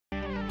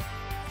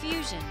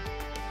Fusion.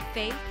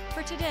 Faith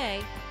for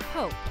today,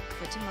 hope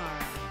for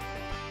tomorrow.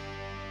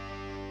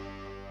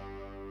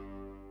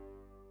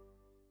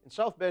 In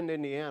South Bend,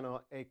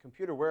 Indiana, a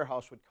computer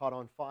warehouse had caught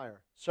on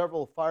fire.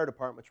 Several fire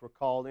departments were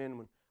called in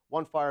when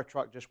one fire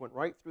truck just went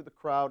right through the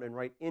crowd and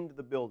right into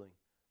the building.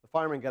 The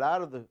firemen got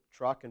out of the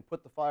truck and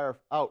put the fire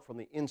out from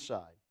the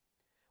inside.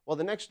 Well,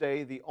 the next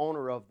day, the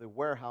owner of the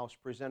warehouse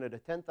presented a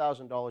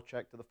 $10,000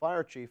 check to the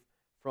fire chief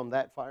from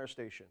that fire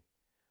station.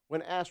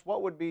 When asked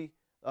what would be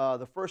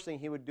the first thing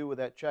he would do with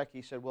that check,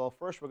 he said, well,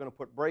 first we're going to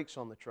put brakes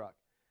on the truck.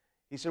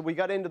 He said, we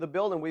got into the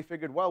building, we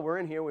figured, well, we're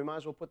in here, we might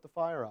as well put the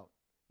fire out.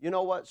 You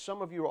know what?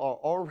 Some of you are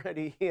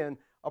already in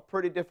a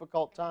pretty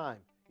difficult time.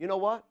 You know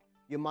what?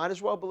 You might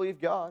as well believe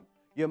God.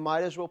 You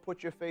might as well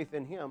put your faith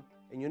in Him.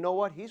 And you know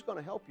what? He's going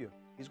to help you.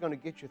 He's going to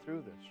get you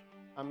through this.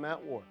 I'm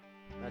Matt Ward.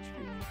 That's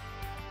Fusion.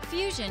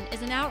 Fusion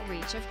is an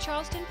outreach of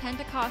Charleston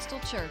Pentecostal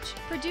Church,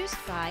 produced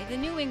by the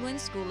New England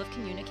School of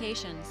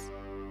Communications.